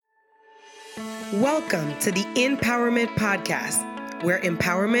Welcome to the Empowerment Podcast, where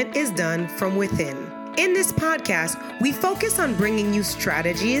empowerment is done from within. In this podcast, we focus on bringing you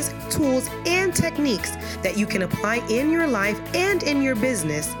strategies, tools, and techniques that you can apply in your life and in your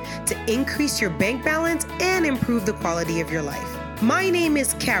business to increase your bank balance and improve the quality of your life. My name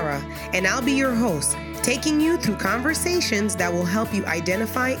is Kara, and I'll be your host, taking you through conversations that will help you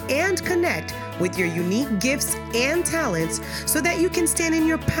identify and connect with your unique gifts and talents so that you can stand in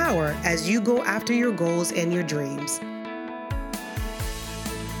your power as you go after your goals and your dreams.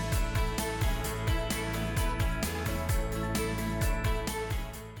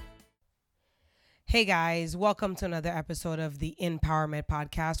 Hey guys, welcome to another episode of the Empowerment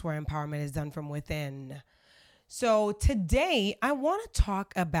Podcast, where empowerment is done from within. So today I want to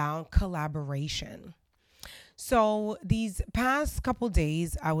talk about collaboration. So these past couple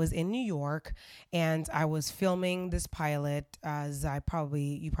days, I was in New York and I was filming this pilot, as you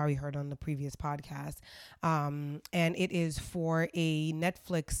probably heard on the previous podcast. And it is for a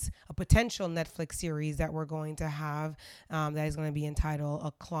potential Netflix series that we're going to have that is going to be entitled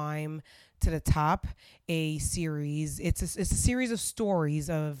A Climb to the Top, a series. It's a series of stories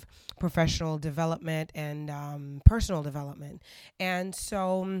of professional development and personal development. And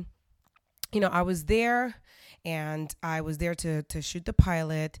so, I was there. And I was there to shoot the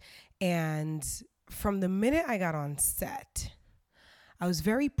pilot. And from the minute I got on set, I was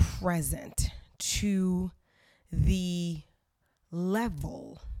very present to the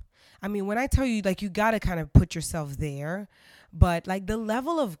level. I mean, when I tell you, you got to kind of put yourself there, but the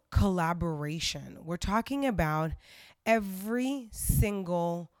level of collaboration, we're talking about every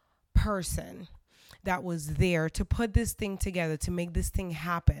single person that was there to put this thing together, to make this thing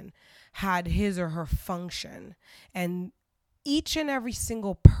happen, had his or her function. And each and every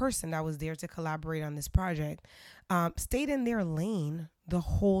single person that was there to collaborate on this project stayed in their lane the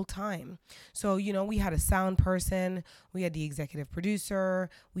whole time. So, we had a sound person, we had the executive producer,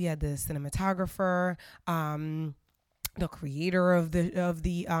 we had the cinematographer, the creator of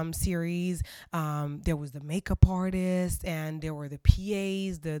the series, there was the makeup artist, and there were the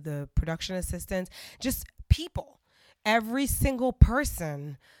PAs, the production assistants, just people. Every single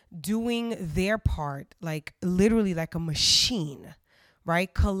person doing their part, literally like a machine,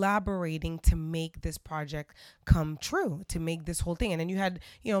 right? Collaborating to make this project come true, to make this whole thing. And then you had,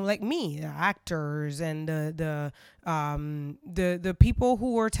 like me, the actors and the people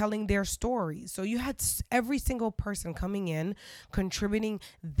who were telling their stories. So you had every single person coming in, contributing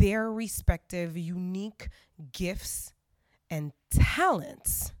their respective unique gifts and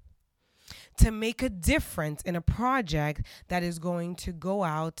talents to make a difference in a project that is going to go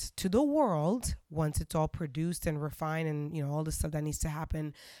out to the world once it's all produced and refined and, all the stuff that needs to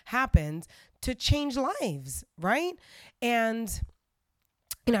happens to change lives, right? And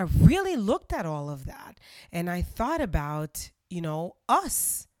I really looked at all of that and I thought about,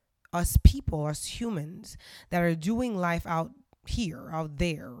 us people, us humans that are doing life out there,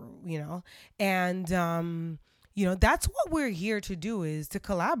 and that's what we're here to do, is to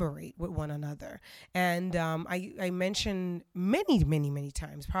collaborate with one another. And I mentioned many, many, many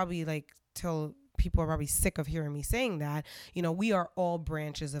times, probably till people are probably sick of hearing me saying that, we are all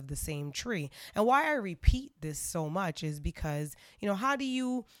branches of the same tree. And why I repeat this so much is because, how do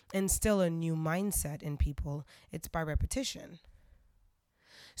you instill a new mindset in people? It's by repetition.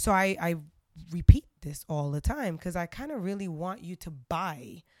 So I repeat this all the time because I kind of really want you to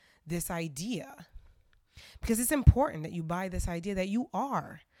buy this idea. Because it's important that you buy this idea that you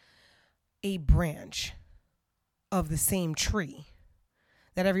are a branch of the same tree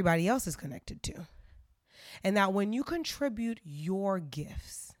that everybody else is connected to. And that when you contribute your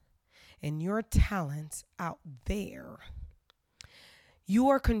gifts and your talents out there, you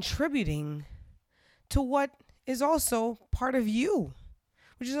are contributing to what is also part of you,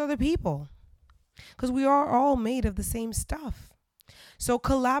 which is other people. Because we are all made of the same stuff. So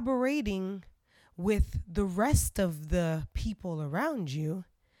collaborating with the rest of the people around you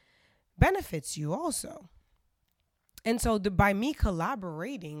benefits you also. And so by me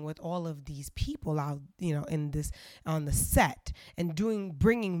collaborating with all of these people out, on the set and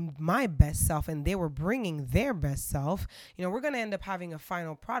bringing my best self, and they were bringing their best self, we're going to end up having a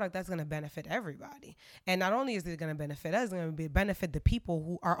final product that's going to benefit everybody. And not only is it going to benefit us, it's going to benefit the people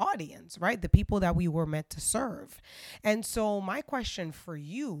who are audience, right? The people that we were meant to serve. And so my question for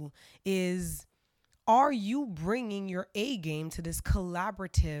you is, are you bringing your A game to this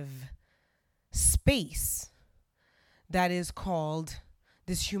collaborative space that is called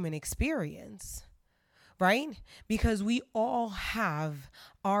this human experience, right? Because we all have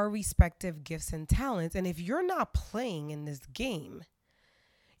our respective gifts and talents. And if you're not playing in this game,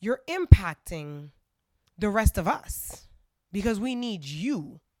 you're impacting the rest of us because we need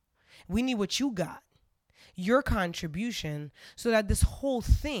you. We need what you got, your contribution, so that this whole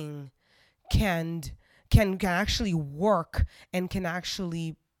thing can actually work and can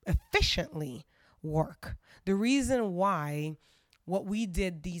actually efficiently work. The reason why what we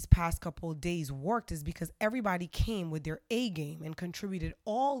did these past couple of days worked is because everybody came with their A game and contributed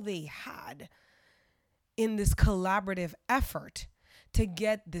all they had in this collaborative effort to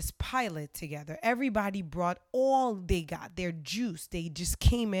get this pilot together. Everybody brought all they got, their juice. They just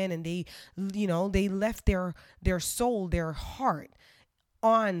came in and they left their soul, their heart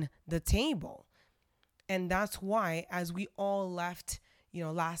on the table. And that's why, as we all left,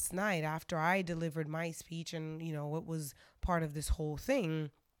 last night after I delivered my speech and, what was part of this whole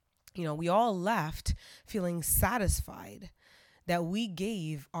thing, we all left feeling satisfied that we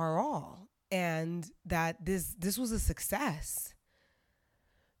gave our all and that this was a success.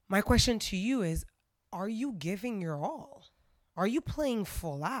 My question to you is, are you giving your all? Are you playing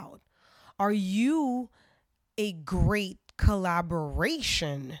full out? Are you a great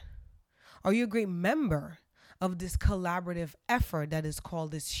collaboration? Are you a great member of this collaborative effort that is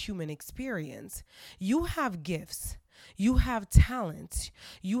called this human experience? You have gifts. You have talents.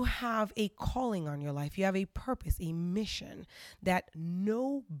 You have a calling on your life. You have a purpose, a mission that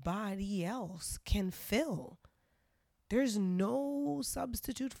nobody else can fill. There's no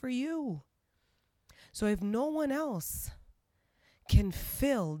substitute for you. So if no one else can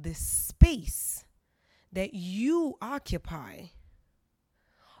fill this space that you occupy,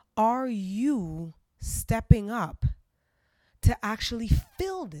 are you stepping up to actually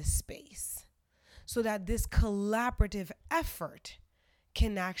fill this space so that this collaborative effort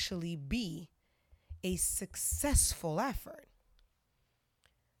can actually be a successful effort?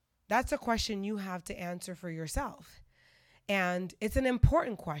 That's a question you have to answer for yourself. And it's an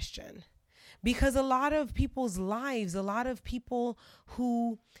important question because a lot of people's lives, a lot of people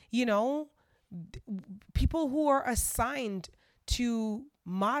who, people who are assigned to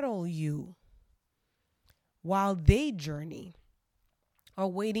model you while they journey are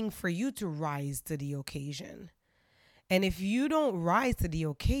waiting for you to rise to the occasion. And if you don't rise to the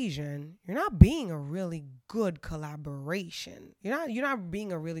occasion, you're not being a really good collaboration. You're not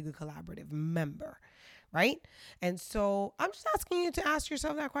being a really good collaborative member, right? And so I'm just asking you to ask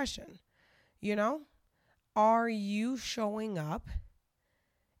yourself that question. Are you showing up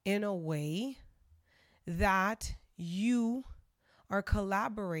in a way that you are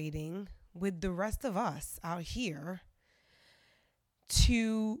collaborating with the rest of us out here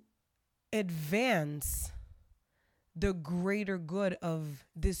to advance the greater good of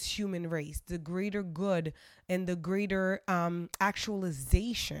this human race, the greater good and the greater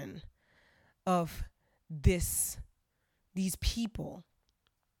actualization of these people?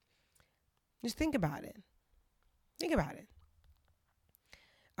 Just think about it.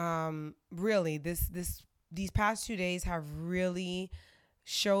 Really, these past 2 days have really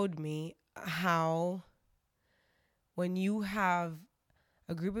showed me how when you have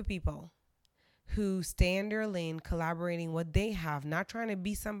a group of people who stay in their lane, collaborating what they have, not trying to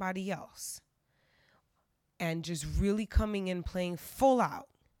be somebody else, and just really coming in, playing full out,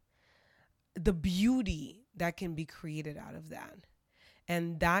 the beauty that can be created out of that.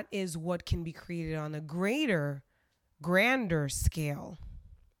 And that is what can be created on a greater, grander scale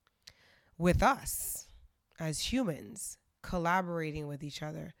with us as humans, collaborating with each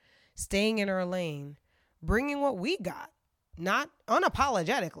other, staying in our lane, bringing what we got, not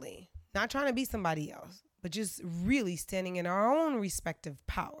unapologetically, not trying to be somebody else, but just really standing in our own respective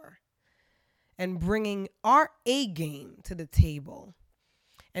power and bringing our A game to the table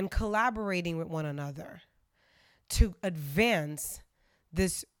and collaborating with one another to advance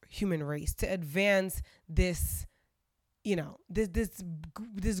this human race, to advance this,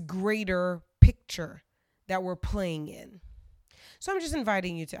 this greater picture that we're playing in. So I'm just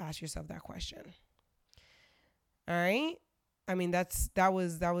inviting you to ask yourself that question. All right. I mean, it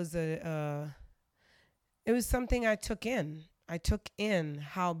was something I took in. I took in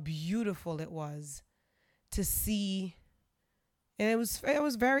how beautiful it was to see. And it was I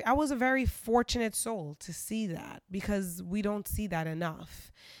was a very fortunate soul to see that, because we don't see that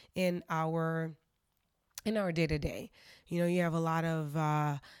enough in our day to day. You have a lot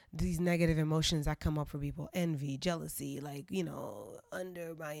of these negative emotions that come up for people: envy, jealousy,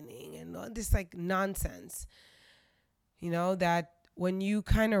 undermining, and all this nonsense. That when you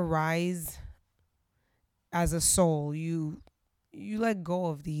kind of rise as a soul, you let go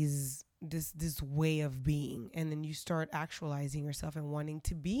of this way of being, and then you start actualizing yourself and wanting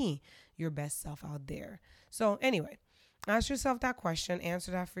to be your best self out there. So anyway, Ask yourself that question,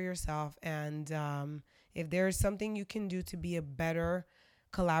 answer that for yourself. And if there's something you can do to be a better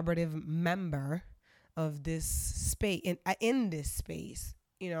collaborative member of this space, in this space,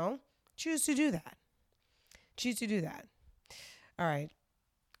 choose to do that. Choose to do that. All right.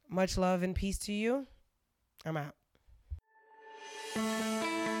 Much love and peace to you. I'm out.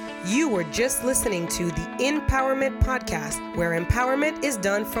 You were just listening to the Empowerment Podcast, where empowerment is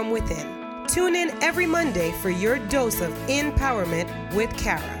done from within. Tune in every Monday for your dose of empowerment with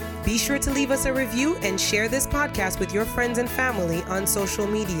Kara. Be sure to leave us a review and share this podcast with your friends and family on social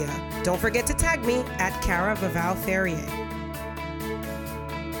media. Don't forget to tag me at Kara Vaval Ferrier.